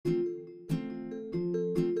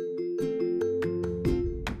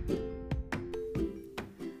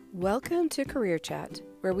Welcome to Career Chat,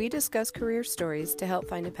 where we discuss career stories to help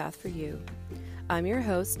find a path for you. I'm your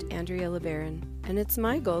host, Andrea LeBaron, and it's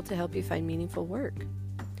my goal to help you find meaningful work.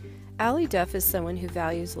 Allie Duff is someone who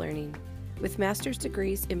values learning. With master's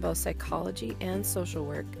degrees in both psychology and social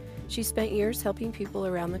work, she spent years helping people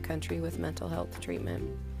around the country with mental health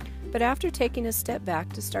treatment. But after taking a step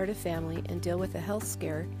back to start a family and deal with a health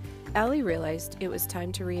scare, Allie realized it was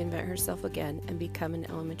time to reinvent herself again and become an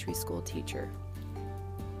elementary school teacher.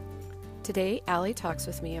 Today, Allie talks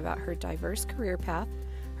with me about her diverse career path,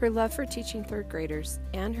 her love for teaching third graders,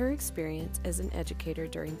 and her experience as an educator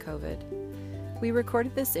during COVID. We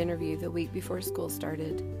recorded this interview the week before school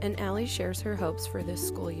started, and Allie shares her hopes for this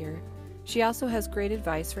school year. She also has great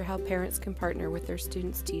advice for how parents can partner with their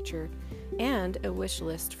student's teacher and a wish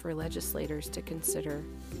list for legislators to consider.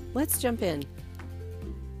 Let's jump in.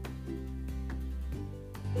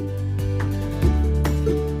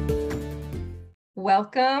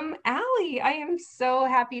 Welcome, Allie. I am so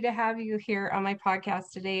happy to have you here on my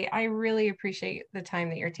podcast today. I really appreciate the time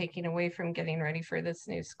that you're taking away from getting ready for this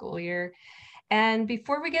new school year. And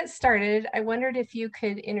before we get started, I wondered if you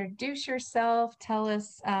could introduce yourself, tell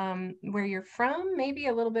us where you're from, maybe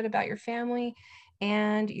a little bit about your family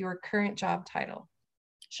and your current job title.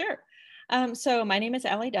 Sure. So my name is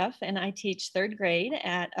Allie Duff, and I teach third grade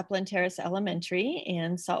at Upland Terrace Elementary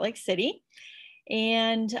in Salt Lake City.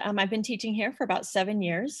 And I've been teaching here for about 7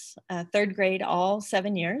 years, third grade, all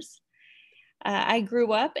 7 years. I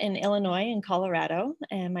grew up in Illinois and Colorado,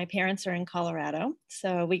 and my parents are in Colorado.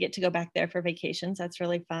 So we get to go back there for vacations. That's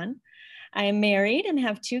really fun. I am married and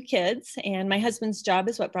have 2 kids, and my husband's job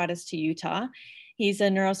is what brought us to Utah. He's a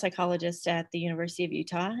neuropsychologist at the University of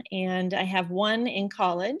Utah, and I have one in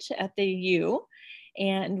college at the U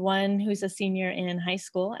and one who's a senior in high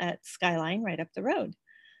school at Skyline right up the road.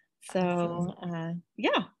 So,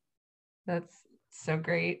 yeah. That's so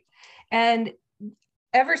great. And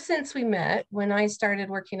ever since we met, when I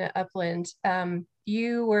started working at Upland,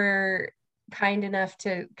 you were kind enough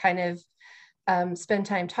to kind of spend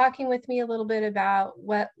time talking with me a little bit about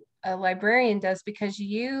what a librarian does, because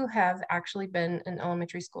you have actually been an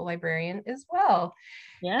elementary school librarian as well.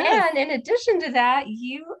 Yes. And in addition to that,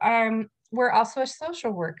 you were also a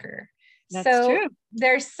social worker. That's so true.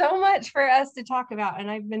 There's so much for us to talk about, and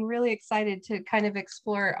I've been really excited to kind of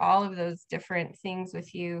explore all of those different things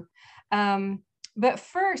with you. But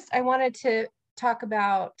first, I wanted to talk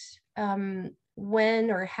about when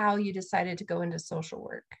or how you decided to go into social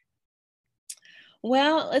work.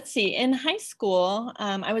 Well, let's see. In high school,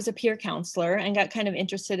 I was a peer counselor and got kind of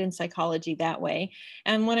interested in psychology that way.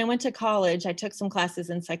 And when I went to college, I took some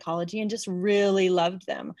classes in psychology and just really loved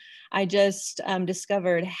them. I just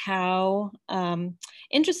discovered how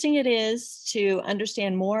interesting it is to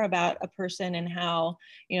understand more about a person and how,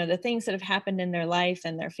 the things that have happened in their life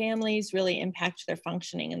and their families really impact their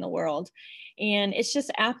functioning in the world. And it's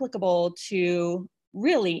just applicable to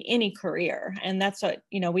really any career. And that's what,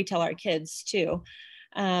 we tell our kids too.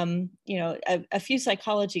 A few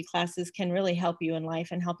psychology classes can really help you in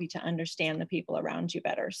life and help you to understand the people around you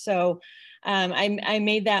better. So I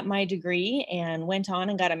made that my degree and went on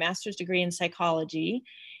and got a master's degree in psychology.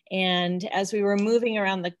 And as we were moving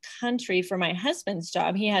around the country for my husband's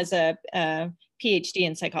job, he has a PhD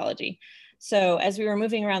in psychology. So as we were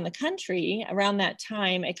moving around the country, around that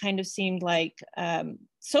time, it kind of seemed like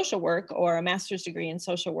social work or a master's degree in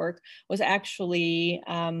social work was actually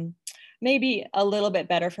maybe a little bit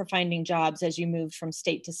better for finding jobs as you moved from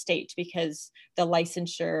state to state, because the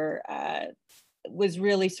licensure was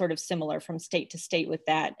really sort of similar from state to state with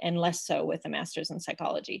that, and less so with a master's in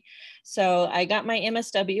psychology. So I got my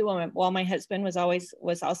MSW while my husband was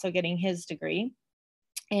also getting his degree.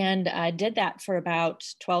 And I did that for about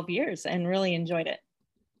 12 years and really enjoyed it.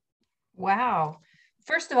 Wow.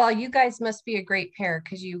 First of all, you guys must be a great pair,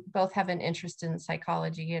 because you both have an interest in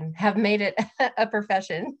psychology and have made it a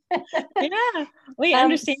profession. Yeah, we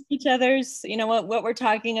understand each other's, what we're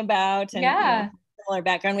talking about, and similar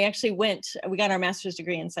background. We got our master's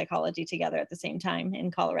degree in psychology together at the same time in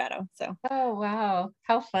Colorado. So. Oh, wow.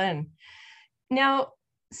 How fun. Now,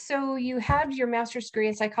 so you had your master's degree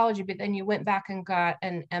in psychology, but then you went back and got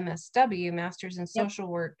an MSW, master's in social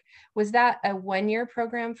work. Was that a 1-year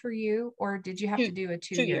program for you, or did you have to do a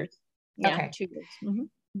 2 year? 2 years. Yeah, okay. 2 years. Mm-hmm.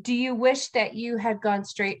 Do you wish that you had gone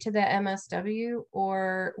straight to the MSW,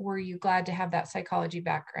 or were you glad to have that psychology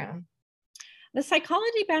background? The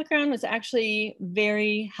psychology background was actually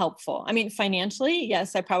very helpful. I mean, financially,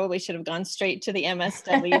 yes, I probably should have gone straight to the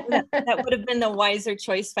MSW. that would have been the wiser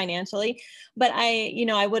choice financially. But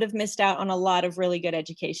I would have missed out on a lot of really good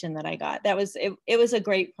education that I got. It was a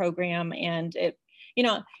great program, and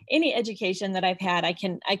any education that I've had,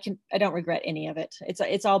 I don't regret any of it.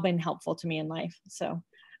 It's all been helpful to me in life. So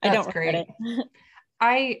I don't regret it.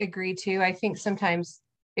 I agree too. I think sometimes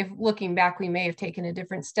if looking back, we may have taken a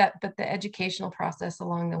different step, but the educational process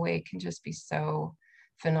along the way can just be so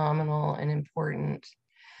phenomenal and important.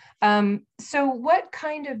 So what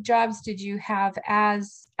kind of jobs did you have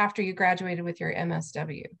after you graduated with your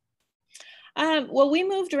MSW? Well, we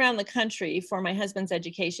moved around the country for my husband's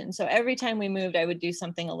education. So every time we moved, I would do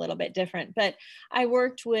something a little bit different. But I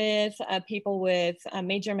worked with people with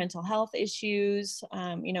major mental health issues,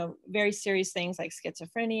 very serious things like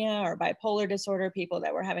schizophrenia or bipolar disorder, people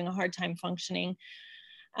that were having a hard time functioning.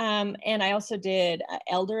 And I also did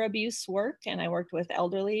elder abuse work, and I worked with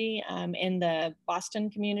elderly in the Boston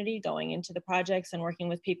community, going into the projects and working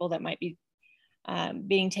with people that might be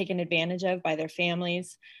being taken advantage of by their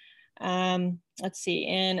families. Let's see,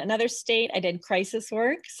 in another state, I did crisis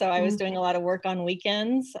work. So I was doing a lot of work on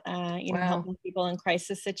weekends, helping people in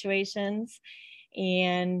crisis situations,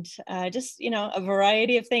 and just, a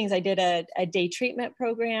variety of things. I did a day treatment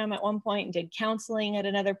program at one point and did counseling at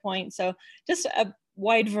another point. So just a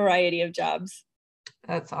wide variety of jobs.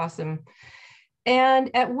 That's awesome. And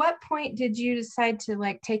at what point did you decide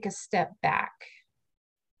to take a step back?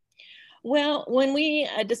 Well, when we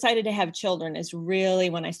decided to have children is really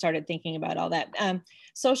when I started thinking about all that.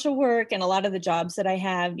 Social work and a lot of the jobs that I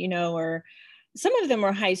have, some of them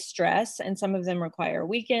are high stress and some of them require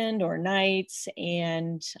weekend or nights.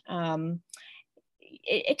 And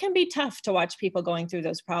it can be tough to watch people going through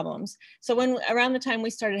those problems. So around the time we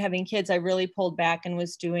started having kids, I really pulled back and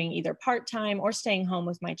was doing either part-time or staying home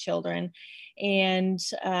with my children, and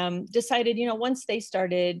decided, once they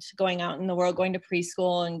started going out in the world, going to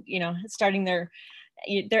preschool and, starting their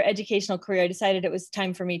educational career, I decided it was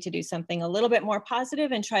time for me to do something a little bit more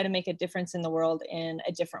positive and try to make a difference in the world in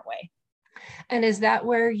a different way. And is that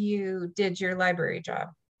where you did your library job?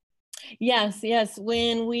 Yes.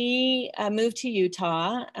 When we moved to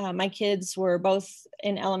Utah, my kids were both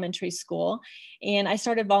in elementary school, and I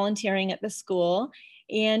started volunteering at the school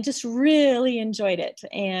and just really enjoyed it.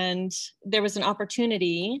 And there was an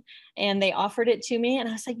opportunity and they offered it to me. And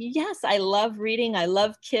I was like, yes, I love reading. I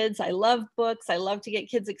love kids. I love books. I love to get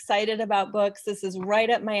kids excited about books. This is right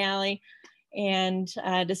up my alley. And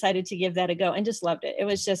decided to give that a go and just loved it. It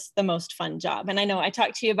was just the most fun job. And I know I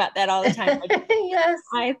talk to you about that all the time. Yes.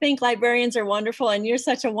 I think librarians are wonderful, and you're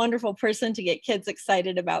such a wonderful person to get kids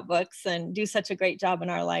excited about books and do such a great job in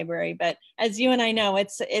our library. But as you and I know,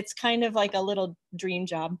 it's kind of like a little dream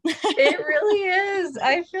job. It really is.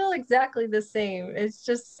 I feel exactly the same. It's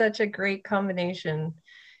just such a great combination.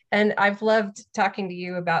 And I've loved talking to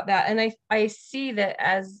you about that. And I see that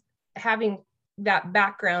as having that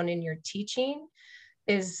background in your teaching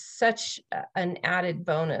is such an added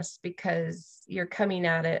bonus, because you're coming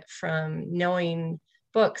at it from knowing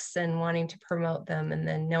books and wanting to promote them, and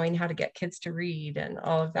then knowing how to get kids to read and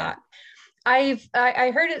all of that. I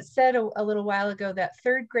heard it said a little while ago that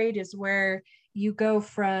third grade is where you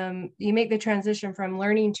make the transition from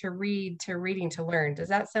learning to read to reading to learn. Does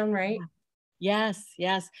that sound right? Yes.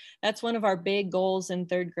 That's one of our big goals in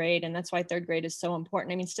third grade. And that's why third grade is so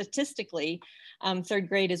important. I mean, statistically, third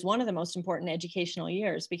grade is one of the most important educational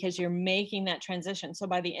years, because you're making that transition. So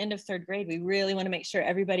by the end of third grade, we really want to make sure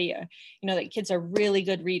everybody, that kids are really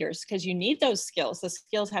good readers, because you need those skills. The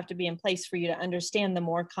skills have to be in place for you to understand the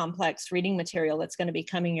more complex reading material that's going to be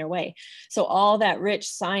coming your way. So all that rich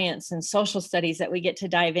science and social studies that we get to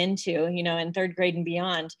dive into, in third grade and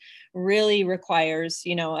beyond, really requires,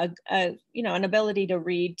 an ability to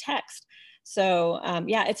read text. So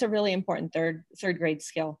it's a really important third grade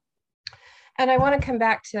skill. And I want to come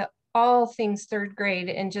back to all things third grade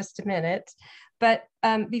in just a minute. But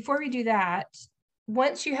before we do that,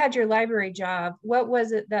 once you had your library job, what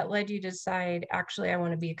was it that led you to decide, actually, I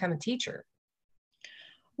want to become a teacher?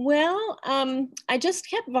 Well, I just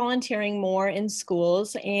kept volunteering more in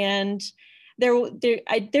schools, and there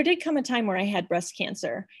did come a time where I had breast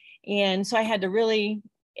cancer. And so I had to really,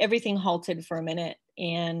 everything halted for a minute,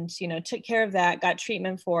 and, took care of that, got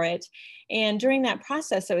treatment for it. And during that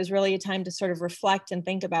process, it was really a time to sort of reflect and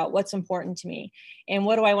think about what's important to me and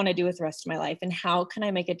what do I want to do with the rest of my life and how can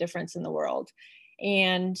I make a difference in the world.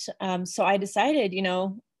 And so I decided,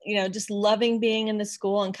 just loving being in the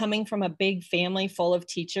school and coming from a big family full of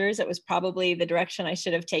teachers, it was probably the direction I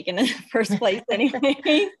should have taken in the first place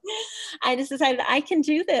anyway. I just decided I can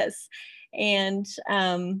do this. And,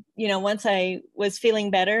 once I was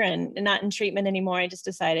feeling better and not in treatment anymore, I just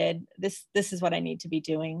decided this is what I need to be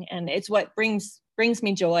doing. And it's what brings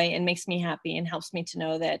me joy and makes me happy and helps me to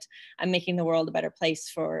know that I'm making the world a better place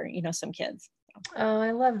for, some kids. Oh,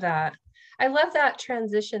 I love that. I love that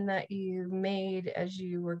transition that you made as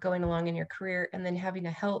you were going along in your career, and then having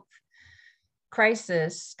a health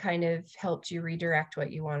crisis kind of helped you redirect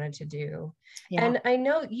what you wanted to do. Yeah. And I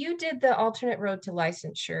know you did the alternate road to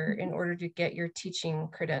licensure in order to get your teaching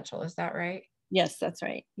credential. Is that right? Yes, that's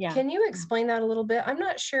right. Yeah. Can you explain that a little bit? I'm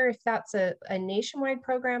not sure if that's a nationwide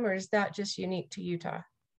program, or is that just unique to Utah?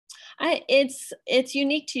 It's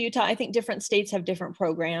unique to Utah. I think different states have different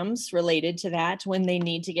programs related to that when they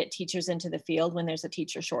need to get teachers into the field when there's a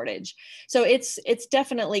teacher shortage. So it's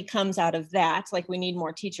definitely comes out of that. Like, we need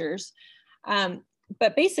more teachers.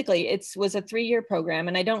 But basically it was a 3-year program,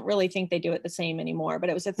 and I don't really think they do it the same anymore, but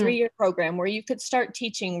it was a 3-year program where you could start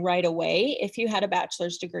teaching right away if you had a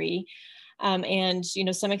bachelor's degree, and, you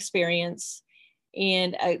know, some experience,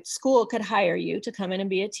 and a school could hire you to come in and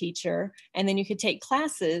be a teacher, and then you could take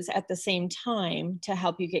classes at the same time to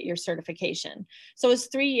help you get your certification. So it was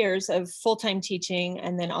 3 years of full-time teaching,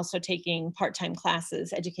 and then also taking part-time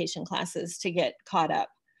classes, education classes, to get caught up.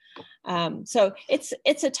 So it's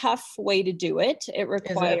a tough way to do it. It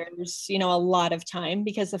requires, you know, a lot of time,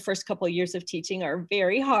 because the first couple of years of teaching are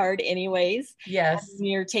very hard anyways. Yes.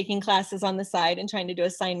 You're taking classes on the side and trying to do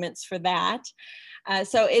assignments for that.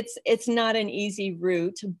 So it's not an easy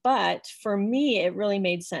route, but for me, it really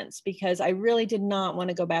made sense, because I really did not want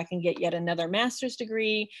to go back and get yet another master's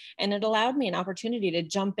degree. And it allowed me an opportunity to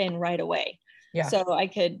jump in right away. Yeah. So I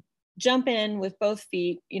could jump in with both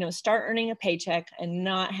feet, you know, start earning a paycheck and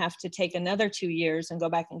not have to take another 2 years and go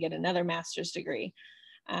back and get another master's degree.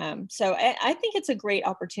 So I think it's a great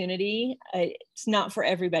opportunity. It's not for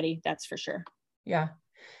everybody, that's for sure. Yeah.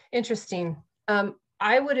 Interesting.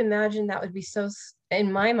 I would imagine that would be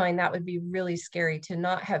in my mind, that would be really scary to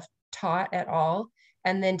not have taught at all,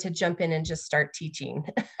 and then to jump in and just start teaching.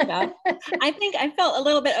 Yeah. I think I felt a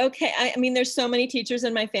little bit okay. I mean, there's so many teachers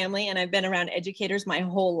in my family, and I've been around educators my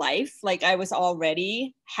whole life. Like, I was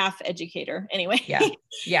already half educator anyway. Yeah.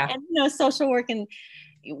 Yeah. And, you know, social work and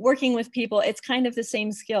working with people, it's kind of the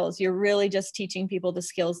same skills. You're really just teaching people the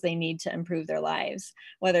skills they need to improve their lives,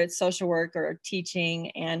 whether it's social work or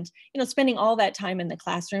teaching, and, you know, spending all that time in the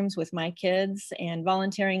classrooms with my kids, and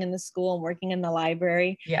volunteering in the school and working in the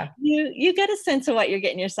library. Yeah. You get a sense of what you're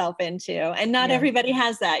getting yourself into, and not everybody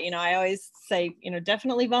has that. You know, I always say, you know,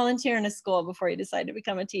 definitely volunteer in a school before you decide to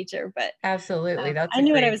become a teacher. But absolutely, I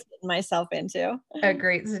knew what I was getting myself into. A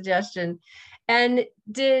great suggestion. And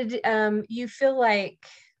did you feel like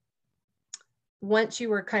once you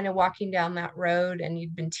were kind of walking down that road and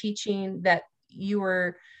you'd been teaching, that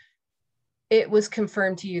it was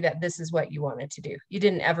confirmed to you that this is what you wanted to do? You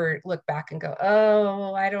didn't ever look back and go,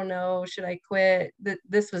 oh, I don't know, should I quit?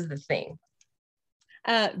 This was the thing.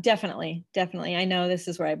 Definitely. I know this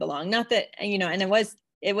is where I belong. Not that, you know, and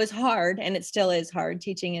it was hard, and it still is hard.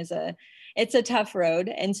 Teaching it's a tough road.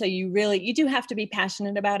 And so you do have to be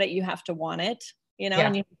passionate about it. You have to want it, you know,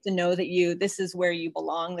 and you have to know that this is where you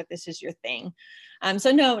belong, that this is your thing.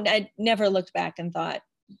 So no, I never looked back and thought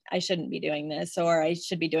I shouldn't be doing this, or I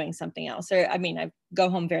should be doing something else. Or, I mean, I go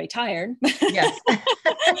home very tired. Yes.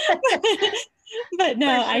 But no,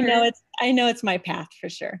 sure. I know it's my path for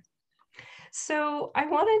sure. So I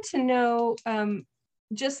wanted to know,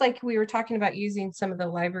 just like we were talking about using some of the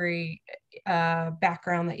library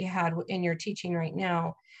background that you had in your teaching right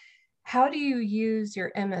now, how do you use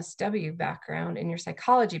your MSW background and your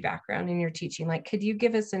psychology background in your teaching? Like, could you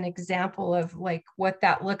give us an example of like what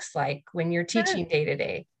that looks like when you're teaching day to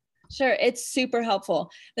day? Sure. It's super helpful.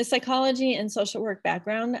 The psychology and social work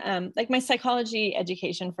background, like my psychology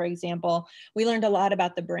education, for example, we learned a lot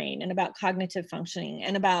about the brain and about cognitive functioning,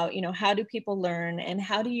 and about, you know, how do people learn, and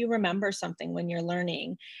how do you remember something when you're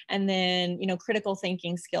learning? And then, you know, critical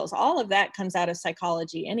thinking skills, all of that comes out of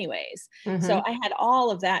psychology anyways. Mm-hmm. So I had all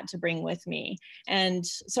of that to bring with me. And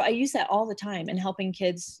so I use that all the time in helping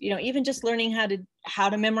kids, you know, even just learning how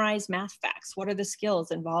to memorize math facts. What are the skills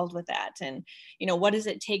involved with that? And, you know, what does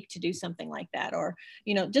it take to do something like that? Or,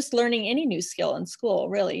 you know, just learning any new skill in school,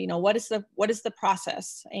 really, you know, what is the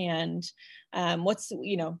process? And what's,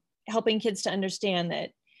 you know, helping kids to understand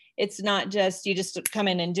that it's not just, you just come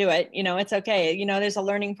in and do it, you know, it's okay. You know, there's a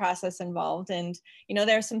learning process involved, and, you know,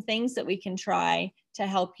 there are some things that we can try to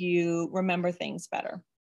help you remember things better.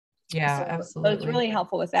 Yeah, so, absolutely. So it's really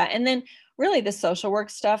helpful with that. And then really the social work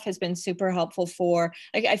stuff has been super helpful for,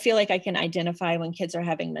 like, I feel like I can identify when kids are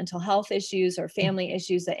having mental health issues or family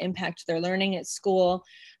issues that impact their learning at school.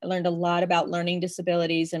 I learned a lot about learning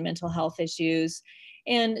disabilities and mental health issues.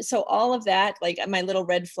 And so all of that, like, my little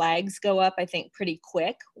red flags go up, I think, pretty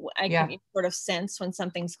quick. I can sort of sense when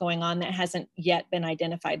something's going on that hasn't yet been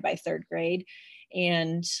identified by third grade.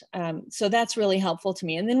 And so that's really helpful to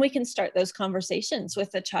me. And then we can start those conversations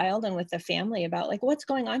with the child and with the family about like, what's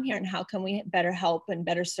going on here and how can we better help and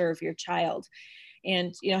better serve your child?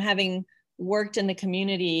 And, having worked in the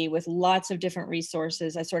community with lots of different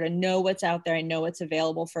resources, I sort of know what's out there. I know what's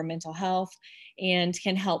available for mental health and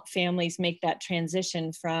can help families make that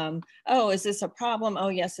transition from, oh, is this a problem? Oh,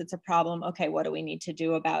 yes, it's a problem. Okay, what do we need to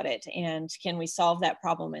do about it? And can we solve that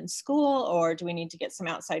problem in school, or do we need to get some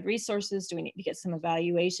outside resources? Do we need to get some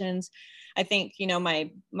evaluations? I think,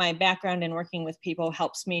 my background in working with people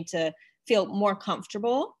helps me to feel more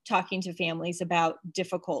comfortable talking to families about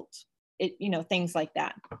difficult, things like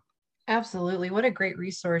that. Absolutely. What a great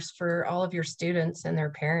resource for all of your students and their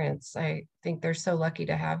parents. I think they're so lucky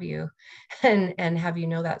to have you and have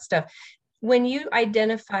that stuff. When you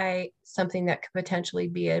identify something that could potentially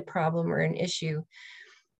be a problem or an issue,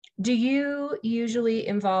 do you usually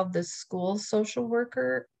involve the school social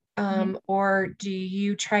worker, or do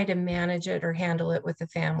you try to manage it or handle it with the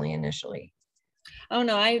family initially? Oh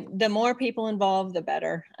no, the more people involved, the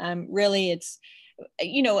better. Really, it's,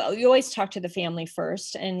 you always talk to the family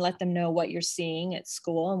first and let them know what you're seeing at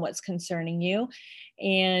school and what's concerning you,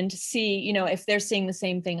 and see, if they're seeing the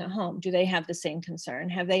same thing at home. Do they have the same concern?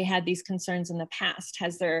 Have they had these concerns in the past?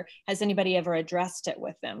 Has anybody ever addressed it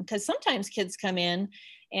with them? Because sometimes kids come in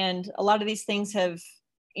and a lot of these things have,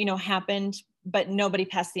 happened, but nobody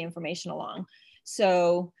passed the information along.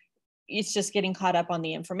 So it's just getting caught up on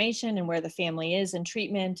the information and where the family is in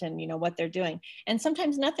treatment and, what they're doing. And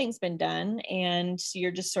sometimes nothing's been done, and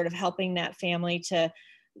you're just sort of helping that family to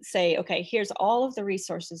say, okay, here's all of the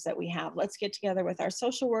resources that we have. Let's get together with our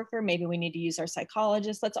social worker. Maybe we need to use our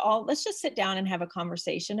psychologist. Let's just sit down and have a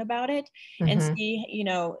conversation about it and see,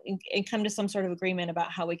 and come to some sort of agreement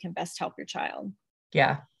about how we can best help your child.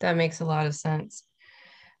 Yeah, that makes a lot of sense.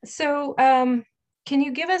 So, can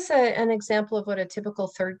you give us an example of what a typical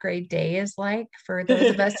third grade day is like for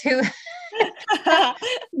those of us who have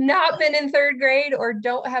not been in third grade or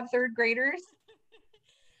don't have third graders?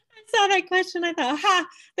 I saw that question. I thought,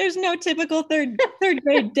 there's no typical third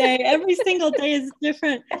grade day. Every single day is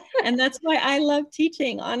different. And that's why I love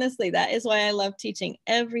teaching. Honestly, that is why I love teaching.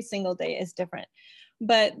 Every single day is different.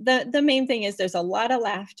 But the main thing is there's a lot of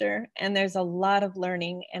laughter and there's a lot of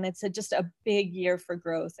learning, and it's just a big year for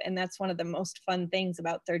growth. And that's one of the most fun things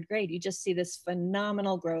about third grade. You just see this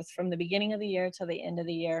phenomenal growth from the beginning of the year to the end of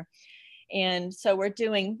the year. And so we're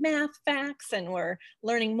doing math facts, and we're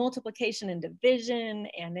learning multiplication and division,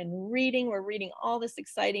 and in reading, we're reading all these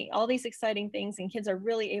exciting things, and kids are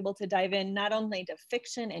really able to dive in not only to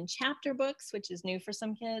fiction and chapter books, which is new for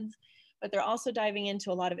some kids, but they're also diving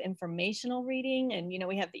into a lot of informational reading. And,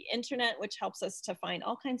 we have the internet, which helps us to find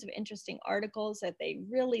all kinds of interesting articles that they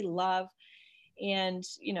really love. And,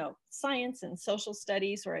 science and social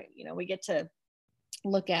studies, where, we get to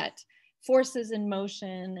look at forces in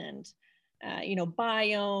motion and,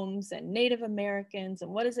 biomes and Native Americans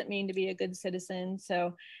and what does it mean to be a good citizen.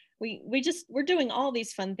 So we're doing all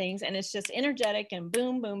these fun things, and it's just energetic and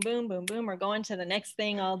boom, boom, boom, boom, boom. We're going to the next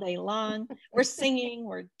thing all day long. We're singing,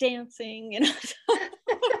 we're dancing,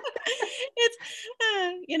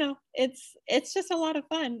 So it's just a lot of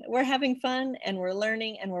fun. We're having fun and we're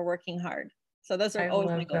learning and we're working hard. So those are always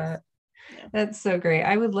my goals. Yeah. That's so great.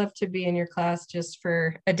 I would love to be in your class just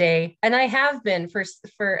for a day. And I have been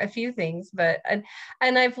for a few things, but, and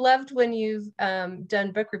I've loved when you've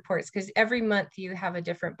done book reports, because every month you have a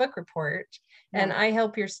different book report. Yeah. And I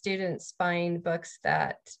help your students find books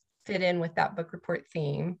that fit in with that book report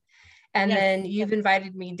theme. And yes. Then you've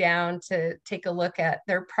invited me down to take a look at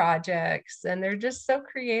their projects, and they're just so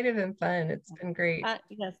creative and fun. It's been great.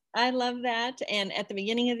 Yes, I love that. And at the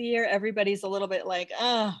beginning of the year, everybody's a little bit like,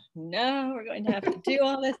 oh no, we're going to have to do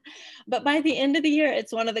all this. But by the end of the year,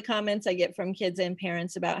 it's one of the comments I get from kids and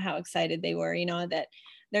parents about how excited they were, that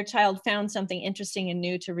their child found something interesting and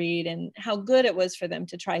new to read, and how good it was for them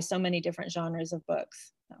to try so many different genres of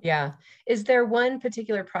books. Yeah. Is there one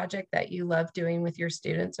particular project that you love doing with your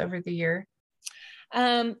students over the year?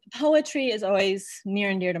 Poetry is always near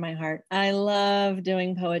and dear to my heart. I love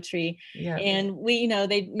doing poetry. Yeah. And we,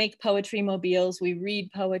 they make poetry mobiles. We read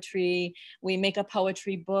poetry. We make a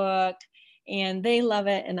poetry book, and they love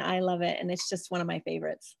it and I love it. And it's just one of my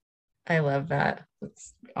favorites. I love that.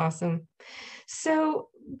 That's awesome. So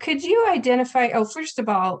could you identify, first of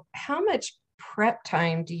all, how much prep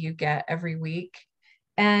time do you get every week?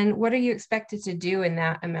 And what are you expected to do in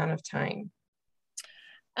that amount of time?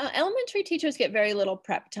 Elementary teachers get very little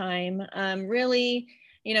prep time. Really,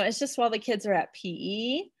 it's just while the kids are at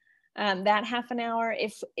PE, that half an hour.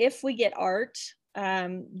 If we get art,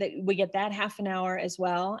 that we get that half an hour as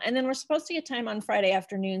well. And then we're supposed to get time on Friday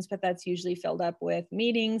afternoons, but that's usually filled up with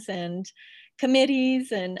meetings and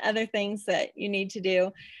committees and other things that you need to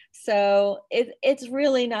do. So it's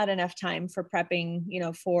really not enough time for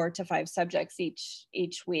prepping, 4 to 5 subjects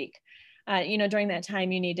each week. During that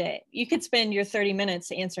time, you could spend your 30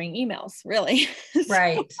 minutes answering emails, really.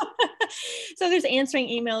 Right. So there's answering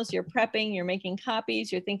emails, you're prepping, you're making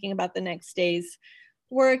copies, you're thinking about the next day's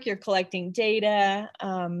work, you're collecting data.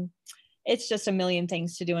 It's just a million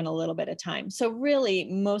things to do in a little bit of time. So really,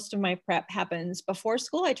 most of my prep happens before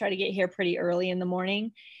school. I try to get here pretty early in the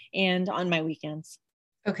morning and on my weekends.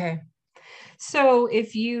 Okay. So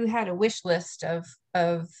if you had a wish list of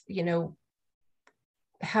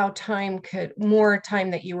how more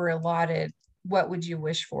time that you were allotted, what would you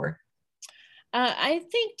wish for? I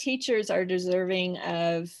think teachers are deserving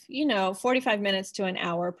of, 45 minutes to an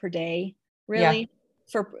hour per day, really. Yeah.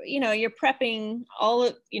 For, you're prepping all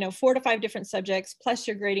of, 4 to 5 different subjects, plus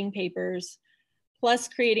you're grading papers, plus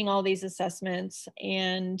creating all these assessments.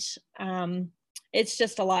 And it's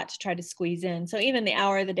just a lot to try to squeeze in. So even the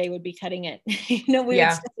hour of the day would be cutting it. We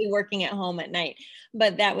would still be working at home at night,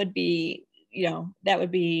 but that would be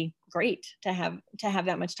great to have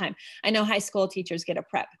that much time. I know high school teachers get a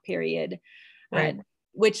prep period, right,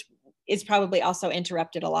 which is probably also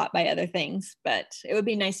interrupted a lot by other things, but it would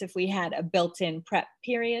be nice if we had a built-in prep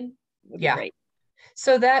period. Would be great.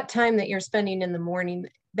 So that time that you're spending in the morning,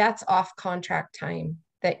 that's off contract time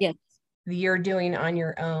that you're doing on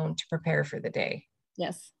your own to prepare for the day.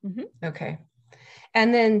 Yes. Mm-hmm. Okay.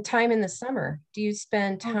 And then time in the summer, do you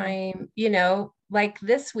spend time, like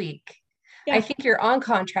this week? Yeah. I think you're on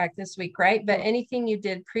contract this week, right? But anything you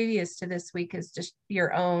did previous to this week is just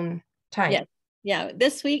your own time. Yes. Yeah,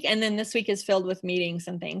 this week, and then this week is filled with meetings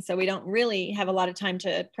and things. So we don't really have a lot of time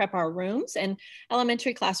to prep our rooms, and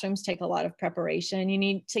elementary classrooms take a lot of preparation. You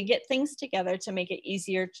need to get things together to make it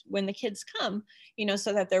easier when the kids come,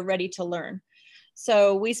 so that they're ready to learn.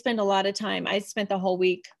 So we spend a lot of time. I spent the whole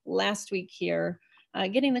week last week here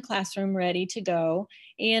getting the classroom ready to go.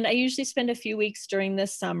 And I usually spend a few weeks during the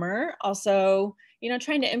summer also,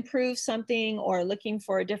 trying to improve something or looking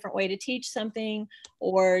for a different way to teach something,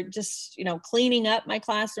 or just, cleaning up my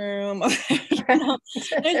classroom. It's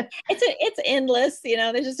endless,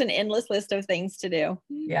 there's just an endless list of things to do.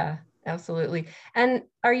 Yeah, absolutely. And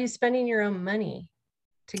are you spending your own money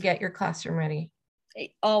to get your classroom ready?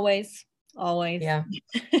 Always. Yeah.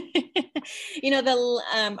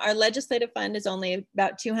 Our legislative fund is only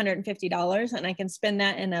about $250, and I can spend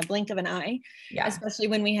that in a blink of an eye, especially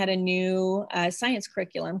when we had a new science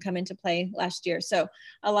curriculum come into play last year. So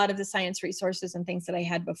a lot of the science resources and things that I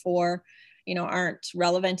had before, aren't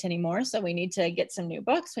relevant anymore. So we need to get some new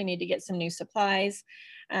books. We need to get some new supplies.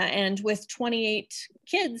 And with 28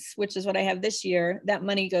 kids, which is what I have this year, that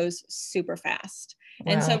money goes super fast.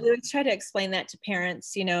 Wow. And so we would try to explain that to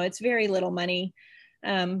parents. It's very little money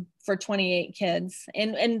for 28 kids.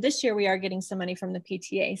 And this year we are getting some money from the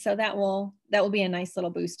PTA. So that will be a nice little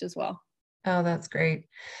boost as well. Oh, that's great.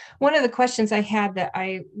 One of the questions I had that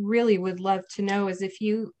I really would love to know is if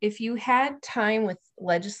you had time with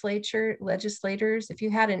legislators, if you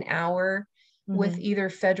had an hour with either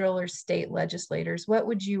federal or state legislators, what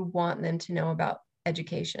would you want them to know about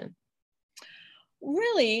education?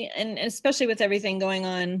 Really, and especially with everything going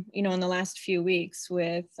on, in the last few weeks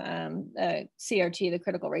with CRT, the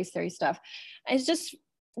critical race theory stuff, I just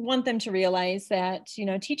want them to realize that,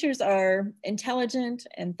 teachers are intelligent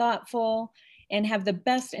and thoughtful and have the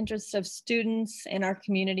best interests of students and our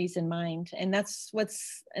communities in mind. And that's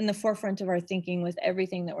what's in the forefront of our thinking with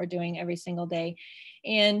everything that we're doing every single day.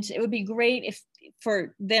 And it would be great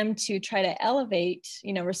for them to try to elevate,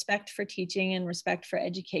 respect for teaching and respect for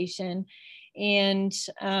education. And,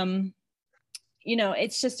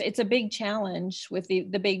 it's a big challenge with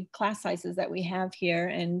the big class sizes that we have here,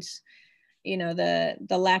 and,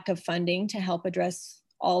 the lack of funding to help address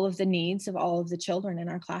all of the needs of all of the children in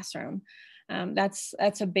our classroom. That's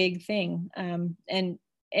a big thing.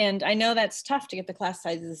 And I know that's tough to get the class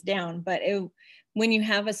sizes down, but when you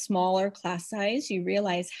have a smaller class size, you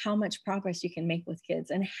realize how much progress you can make with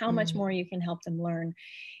kids and how much more you can help them learn.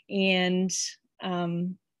 And,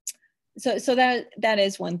 so that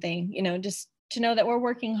is one thing, just to know that we're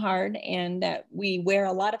working hard and that we wear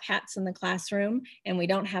a lot of hats in the classroom, and we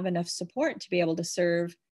don't have enough support to be able to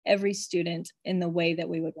serve every student in the way that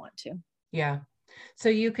we would want to. Yeah. So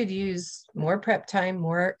you could use more prep time,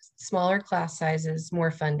 more smaller class sizes,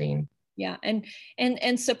 more funding. Yeah.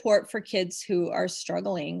 And support for kids who are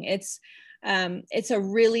struggling. It's a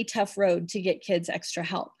really tough road to get kids extra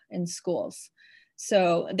help in schools.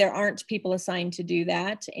 So there aren't people assigned to do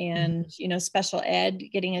that. And, special ed,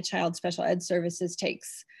 getting a child special ed services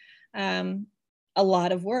takes a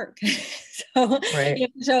lot of work. So, right.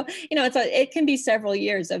 It can be several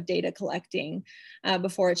years of data collecting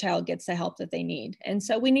before a child gets the help that they need. And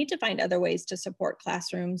so we need to find other ways to support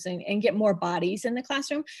classrooms and get more bodies in the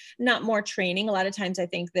classroom, not more training. A lot of times I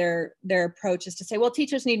think their approach is to say, well,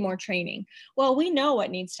 teachers need more training. Well, we know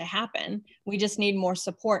what needs to happen. We just need more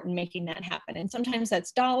support in making that happen. And sometimes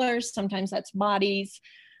that's dollars, sometimes that's bodies.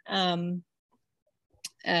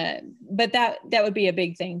 But that would be a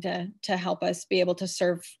big thing to help us be able to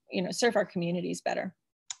serve our communities better.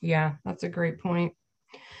 Yeah, that's a great point.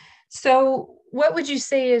 So what would you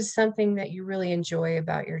say is something that you really enjoy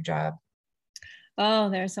about your job? Oh,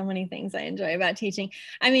 there are so many things I enjoy about teaching.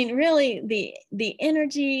 I mean, really the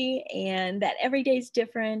energy and that every day is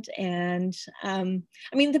different. And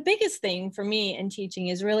the biggest thing for me in teaching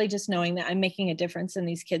is really just knowing that I'm making a difference in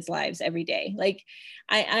these kids' lives every day. Like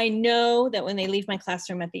I know that when they leave my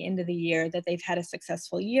classroom at the end of the year, that they've had a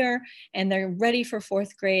successful year and they're ready for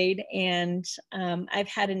fourth grade. And I've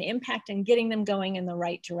had an impact in getting them going in the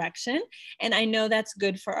right direction. And I know that's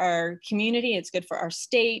good for our community. It's good for our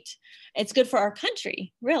state. It's good for our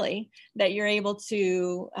country, really, that you're able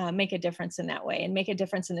to make a difference in that way and make a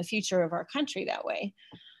difference in the future of our country that way.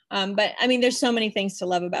 But there's so many things to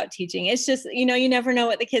love about teaching. It's just, you never know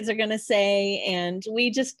what the kids are going to say, and we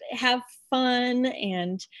just have fun.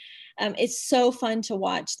 And it's so fun to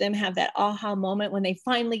watch them have that aha moment when they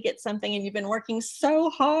finally get something and you've been working so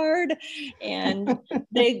hard and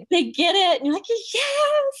they get it and you're like,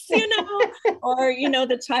 yes, or,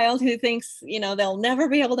 the child who thinks, they'll never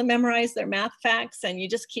be able to memorize their math facts, and you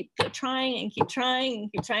just keep trying and keep trying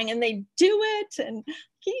and keep trying, and they do it. And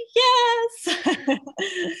yes.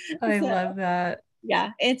 I love that. Yeah,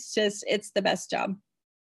 it's the best job.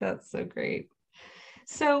 That's so great.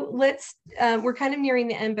 So we're kind of nearing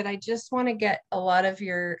the end, but I just want to get a lot of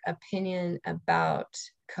your opinion about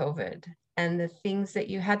COVID and the things that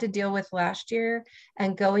you had to deal with last year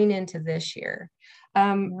and going into this year.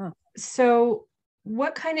 So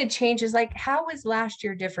what kind of changes, like how was last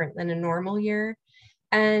year different than a normal year?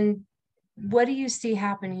 And what do you see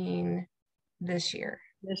happening this year?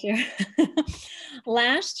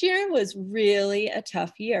 Last year was really a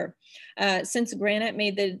tough year. Since Granite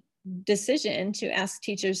made the decision to ask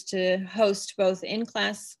teachers to host both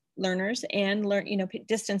in-class learners and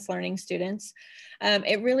distance learning students,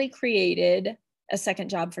 it really created a second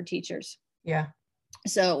job for teachers. Yeah.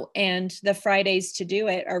 So, and the Fridays to do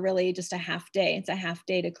it are really just a half day. It's a half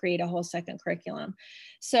day to create a whole second curriculum.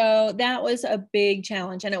 So that was a big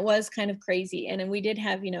challenge, and it was kind of crazy. And then we did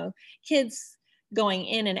have, kids going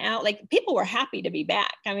in and out. Like, people were happy to be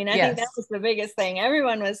back. I think that was the biggest thing.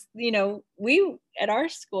 Everyone was, we at our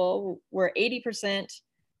school were 80%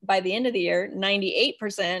 by the end of the year,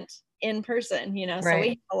 98% in person, Right. So we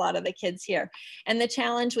had a lot of the kids here. And the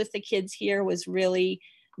challenge with the kids here was really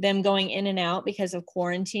them going in and out because of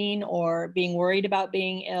quarantine or being worried about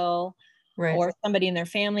being ill. Right. Or somebody in their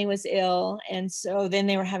family was ill. And so then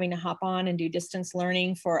they were having to hop on and do distance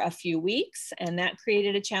learning for a few weeks. And that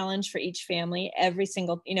created a challenge for each family, every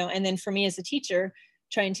single, and then for me as a teacher,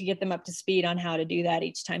 trying to get them up to speed on how to do that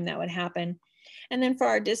each time that would happen. And then for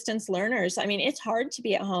our distance learners, it's hard to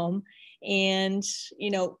be at home and,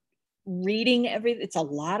 reading it's a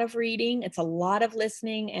lot of reading, it's a lot of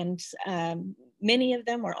listening, and many of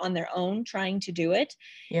them were on their own trying to do it.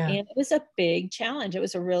 Yeah. And it was a big challenge. It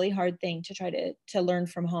was a really hard thing to try to learn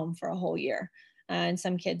from home for a whole year. And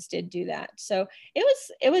some kids did do that. So it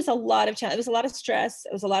was a lot of challenge. It was a lot of stress.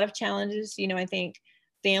 It was a lot of challenges. I think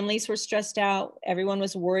families were stressed out. Everyone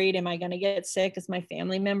was worried, am I going to get sick? Is my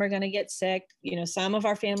family member going to get sick? Some of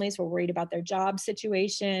our families were worried about their job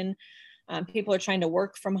situation. People are trying to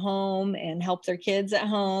work from home and help their kids at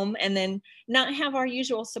home, and then not have our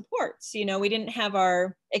usual supports. We didn't have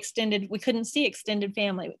we couldn't see extended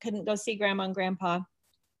family. We couldn't go see grandma and grandpa.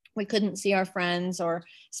 We couldn't see our friends or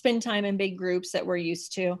spend time in big groups that we're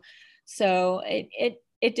used to. So it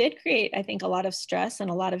did create, I think, a lot of stress and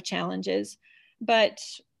a lot of challenges, but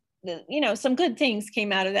some good things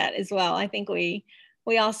came out of that as well. I think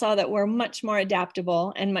we all saw that we're much more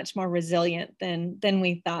adaptable and much more resilient than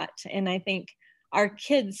we thought. And I think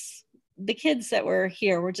the kids that were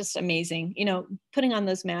here were just amazing, putting on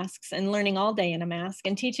those masks and learning all day in a mask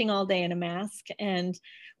and teaching all day in a mask. And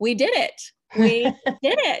we did it. We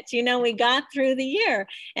did it. We got through the year,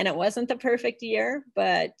 and it wasn't the perfect year,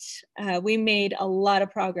 but we made a lot of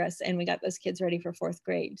progress, and we got those kids ready for fourth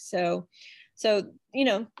grade. So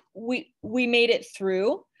we made it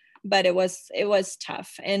through. but it was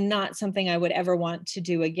tough and not something I would ever want to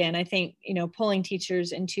do again. I think, pulling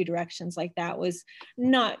teachers in two directions like that was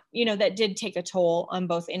not, that did take a toll on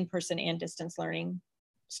both in-person and distance learning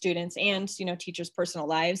students and, teachers' personal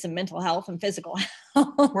lives and mental health and physical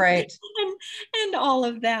health. Right. and all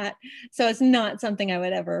of that. So it's not something I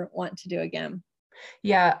would ever want to do again.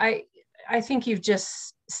 Yeah. I think you've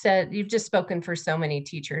just spoken for so many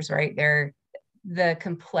teachers right there, the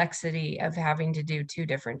complexity of having to do two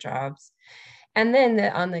different jobs. And then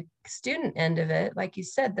on the student end of it, like you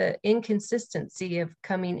said, the inconsistency of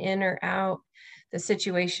coming in or out, the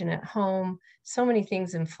situation at home, so many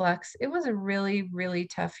things in flux. It was a really, really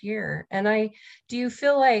tough year. And do you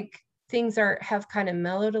feel like things have kind of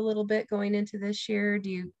mellowed a little bit going into this year?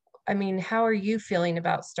 How are you feeling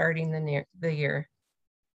about starting the year?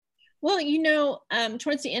 Well,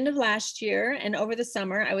 towards the end of last year and over the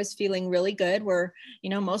summer, I was feeling really good.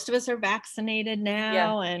 Most of us are vaccinated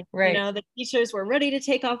now, and right. The teachers were ready to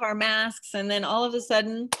take off our masks, and then all of a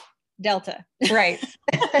sudden, Delta. Right.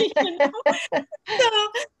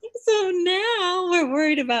 So now we're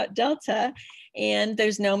worried about Delta, and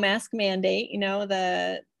there's no mask mandate.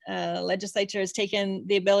 The legislature has taken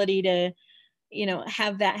the ability to,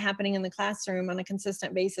 have that happening in the classroom on a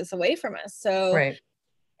consistent basis away from us. So. Right.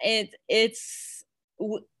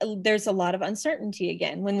 There's a lot of uncertainty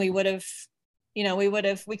again. When we could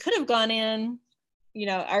have gone in,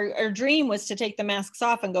 our dream was to take the masks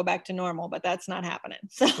off and go back to normal, but that's not happening.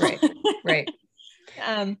 So, right.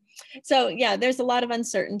 So yeah, there's a lot of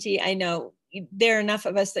uncertainty. I know there are enough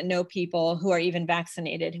of us that know people who are even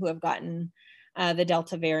vaccinated who have gotten the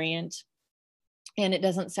Delta variant, and it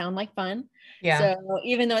doesn't sound like fun. Yeah. So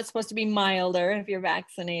even though it's supposed to be milder if you're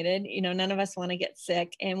vaccinated, none of us want to get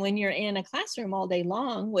sick. And when you're in a classroom all day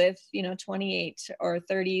long with, 28 or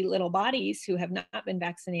 30 little bodies who have not been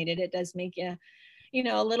vaccinated, it does make you,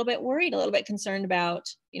 a little bit worried, a little bit concerned about,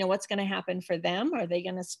 what's going to happen for them. Are they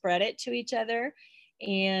going to spread it to each other?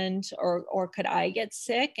 And, or could I get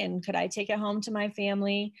sick and could I take it home to my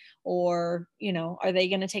family? Or, are they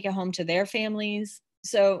going to take it home to their families?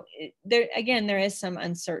 So there is some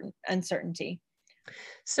uncertainty.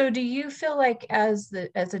 So do you feel like as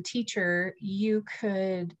a teacher, you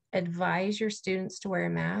could advise your students to wear a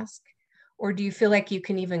mask? Or do you feel like you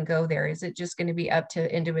can even go there? Is it just going to be up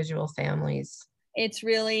to individual families? It's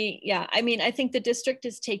really, yeah. I think the district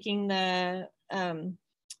is taking the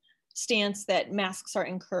stance that masks are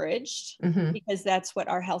encouraged, because that's what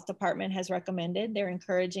our health department has recommended. They're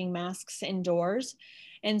encouraging masks indoors.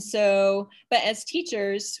 And so, but as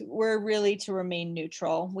teachers, we're really to remain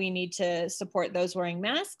neutral. We need to support those wearing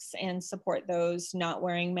masks and support those not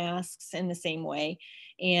wearing masks in the same way.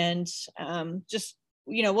 And we'll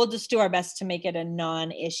just do our best to make it a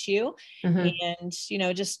non-issue. And,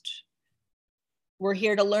 just we're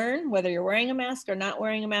here to learn. Whether you're wearing a mask or not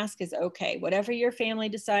wearing a mask is okay. Whatever your family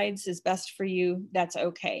decides is best for you, that's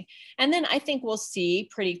okay. And then I think we'll see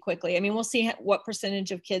pretty quickly. We'll see what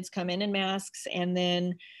percentage of kids come in masks. And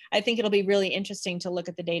then I think it'll be really interesting to look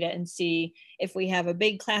at the data and see if we have a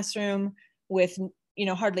big classroom with,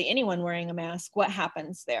 hardly anyone wearing a mask, what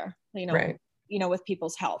happens there, right. With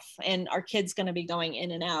people's health. And are kids going to be going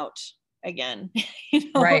in and out again,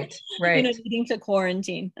 right. Needing to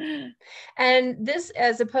quarantine. And this,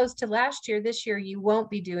 as opposed to last year, this year, you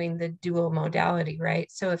won't be doing the dual modality,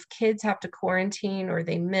 right? So if kids have to quarantine or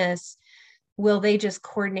they miss, will they just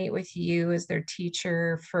coordinate with you as their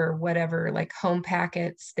teacher for whatever, like home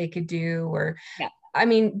packets they could do? Or, yeah.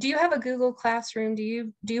 Do you have a Google Classroom? Do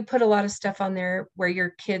you put a lot of stuff on there where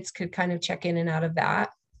your kids could kind of check in and out of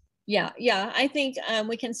that? Yeah. I think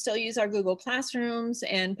we can still use our Google Classrooms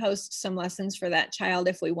and post some lessons for that child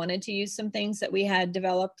if we wanted to use some things that we had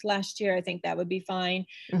developed last year. I think that would be fine.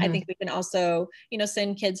 I think we can also,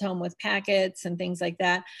 send kids home with packets and things like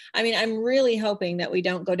that. I'm really hoping that we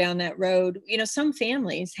don't go down that road. Some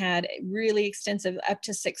families had really extensive up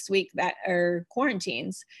to 6-week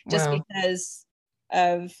quarantines just because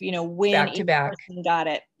of, when back to back person got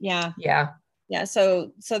it. Yeah. Yeah.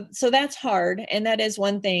 So that's hard. And that is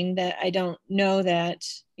one thing that I don't know that,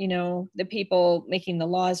 the people making the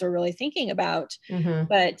laws are really thinking about.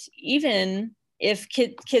 But even if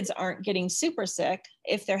kids aren't getting super sick,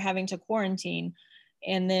 if they're having to quarantine,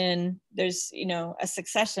 and then there's, a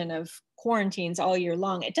succession of quarantines all year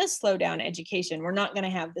long, it does slow down education. We're not going to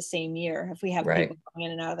have the same year if we have people going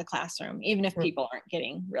in and out of the classroom, even if people aren't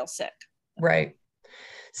getting real sick. Right.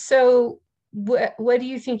 So what do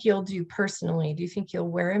you think you'll do personally? Do you think you'll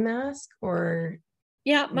wear a mask or?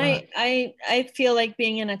 Yeah, I feel like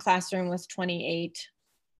being in a classroom with 28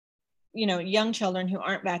 young children who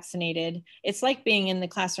aren't vaccinated, it's like being in the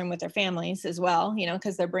classroom with their families as well,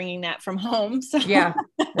 because they're bringing that from home. So yeah,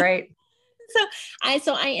 right.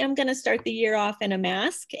 So I am going to start the year off in a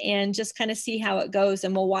mask and just kind of see how it goes.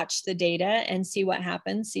 And we'll watch the data and see what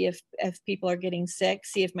happens, see if people are getting sick,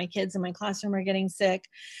 see if my kids in my classroom are getting sick.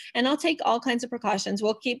 And I'll take all kinds of precautions.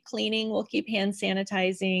 We'll keep cleaning, we'll keep hand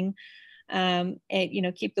sanitizing, and,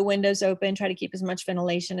 keep the windows open, try to keep as much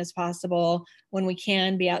ventilation as possible. When we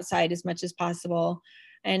can, be outside as much as possible,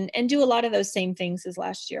 and do a lot of those same things as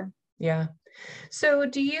last year. Yeah. So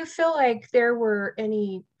do you feel like there were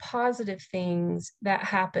any positive things that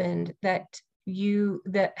happened that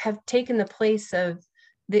have taken the place of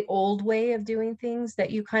the old way of doing things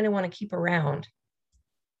that you kind of want to keep around?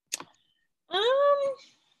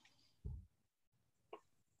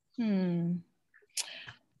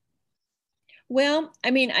 Well,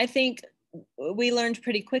 I mean, I think we learned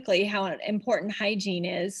pretty quickly how important hygiene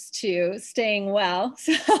is to staying well.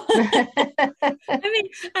 So,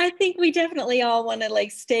 I think we definitely all want to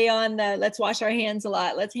stay on let's wash our hands a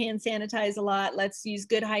lot. Let's hand sanitize a lot. Let's use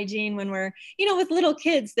good hygiene when we're, with little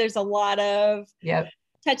kids, there's a lot of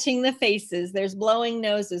touching the faces, there's blowing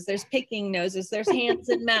noses, there's picking noses, there's hands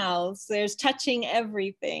and mouths, there's touching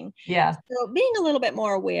everything. Yeah. So being a little bit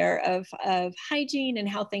more aware of hygiene and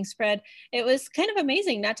how things spread. It was kind of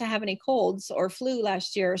amazing not to have any colds or flu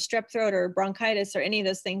last year, or strep throat or bronchitis or any of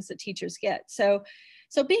those things that teachers get. So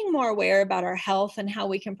being more aware about our health and how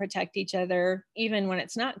we can protect each other, even when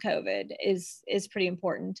it's not COVID, is pretty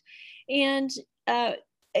important. And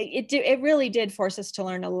it really did force us to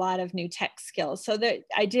learn a lot of new tech skills, so that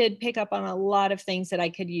I did pick up on a lot of things that I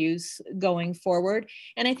could use going forward.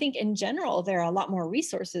 And I think in general, there are a lot more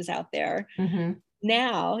resources out there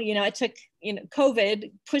now. It took,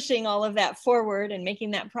 COVID pushing all of that forward and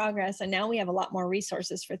making that progress. And now we have a lot more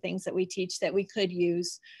resources for things that we teach that we could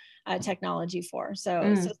use technology for.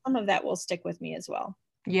 So some of that will stick with me as well.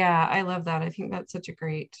 Yeah, I love that. I think that's such a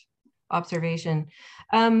great observation.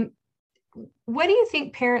 What do you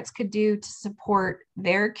think parents could do to support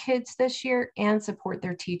their kids this year and support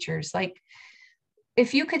their teachers? Like,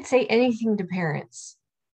 if you could say anything to parents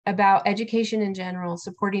about education in general,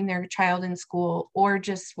 supporting their child in school, or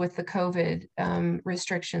just with the COVID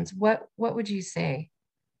restrictions, what would you say?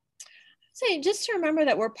 Say just to remember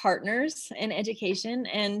that we're partners in education,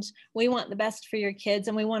 and we want the best for your kids,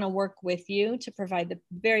 and we want to work with you to provide the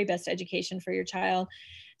very best education for your child.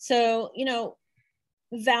 So,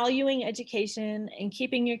 valuing education and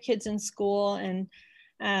keeping your kids in school, and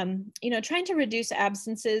trying to reduce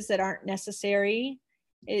absences that aren't necessary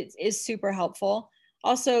is super helpful.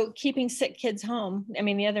 Also, keeping sick kids home. I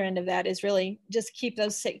mean, the other end of that is really just keep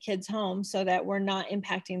those sick kids home so that we're not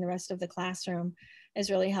impacting the rest of the classroom,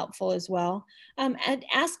 is really helpful as well. And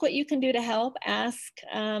ask what you can do to help. Ask,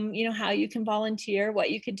 how you can volunteer,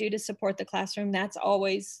 what you could do to support the classroom. That's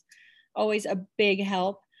always a big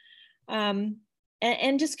help.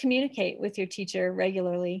 And just communicate with your teacher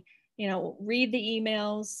regularly. Read the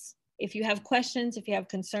emails. If you have questions, if you have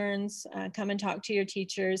concerns, come and talk to your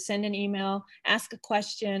teachers, send an email, ask a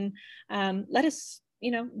question. Let us,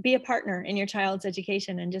 be a partner in your child's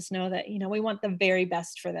education, and just know that, we want the very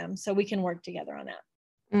best for them, so we can work together on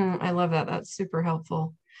that. I love that. That's super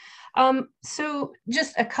helpful. So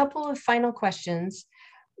just a couple of final questions.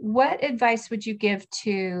 What advice would you give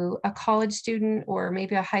to a college student or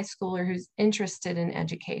maybe a high schooler who's interested in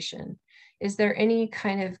education? Is there any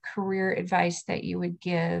kind of career advice that you would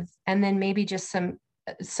give? And then maybe just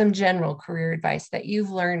some general career advice that you've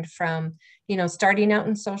learned from, starting out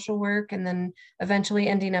in social work and then eventually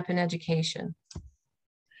ending up in education.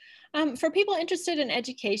 For people interested in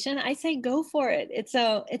education, I say go for it. It's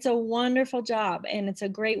a wonderful job, and it's a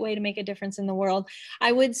great way to make a difference in the world.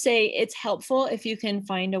 I would say it's helpful if you can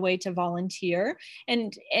find a way to volunteer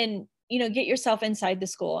and get yourself inside the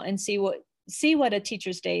school and see what a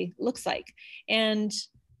teacher's day looks like. And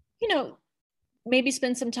maybe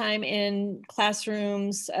spend some time in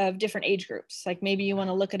classrooms of different age groups. Like maybe you want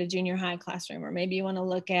to look at a junior high classroom, or maybe you want to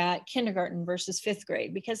look at kindergarten versus fifth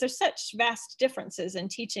grade, because there's such vast differences in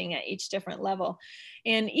teaching at each different level.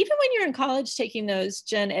 And even when you're in college taking those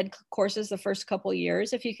gen ed courses the first couple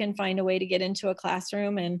years, if you can find a way to get into a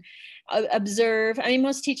classroom and observe, I mean,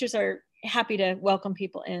 most teachers are happy to welcome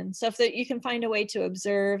people in. So if you can find a way to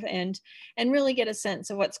observe and really get a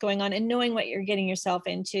sense of what's going on, and knowing what you're getting yourself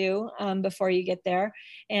into before you get there.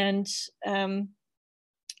 And,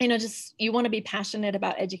 just, you want to be passionate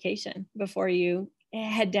about education before you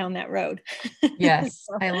head down that road. Yes,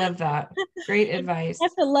 I love that. Great advice. You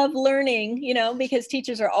have to love learning, because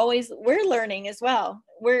teachers are we're learning as well.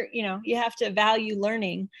 You have to value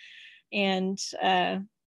learning, and,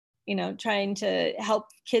 trying to help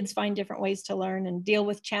kids find different ways to learn and deal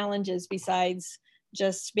with challenges besides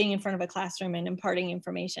just being in front of a classroom and imparting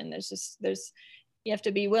information. You have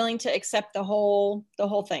to be willing to accept the whole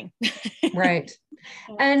thing. Right.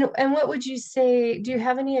 And what would you say, do you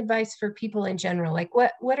have any advice for people in general? Like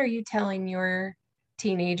what are you telling your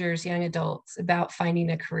teenagers, young adults about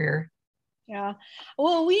finding a career? Yeah.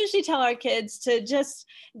 Well, we usually tell our kids to just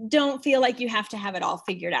don't feel like you have to have it all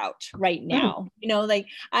figured out right now. Like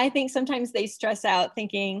I think sometimes they stress out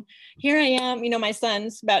thinking, here I am, my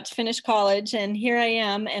son's about to finish college and here I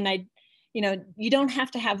am. And you don't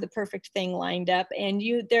have to have the perfect thing lined up, and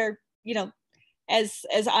as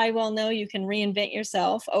I well know, you can reinvent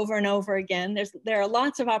yourself over and over again. There are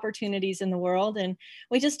lots of opportunities in the world, and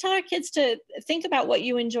we just tell our kids to think about what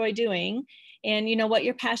you enjoy doing and what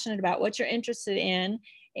you're passionate about, what you're interested in,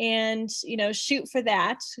 and shoot for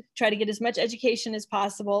that. Try to get as much education as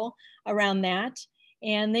possible around that,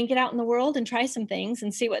 and then get out in the world and try some things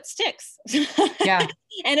and see what sticks. Yeah.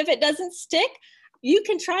 And if it doesn't stick, you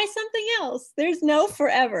can try something else. There's no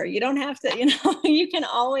forever. You don't have to, you can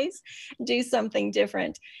always do something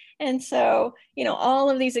different. And so, all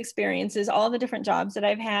of these experiences, all the different jobs that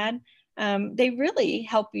I've had, they really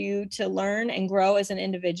help you to learn and grow as an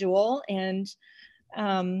individual. And,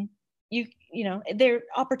 there are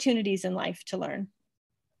opportunities in life to learn.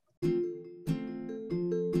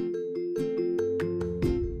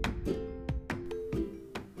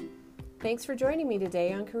 Thanks for joining me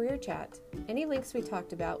today on Career Chat. Any links we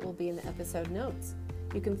talked about will be in the episode notes.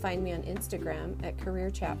 You can find me on Instagram at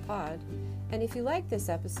Career Chat Pod. And if you like this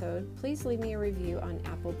episode, please leave me a review on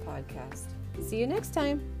Apple Podcast. See you next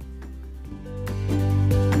time.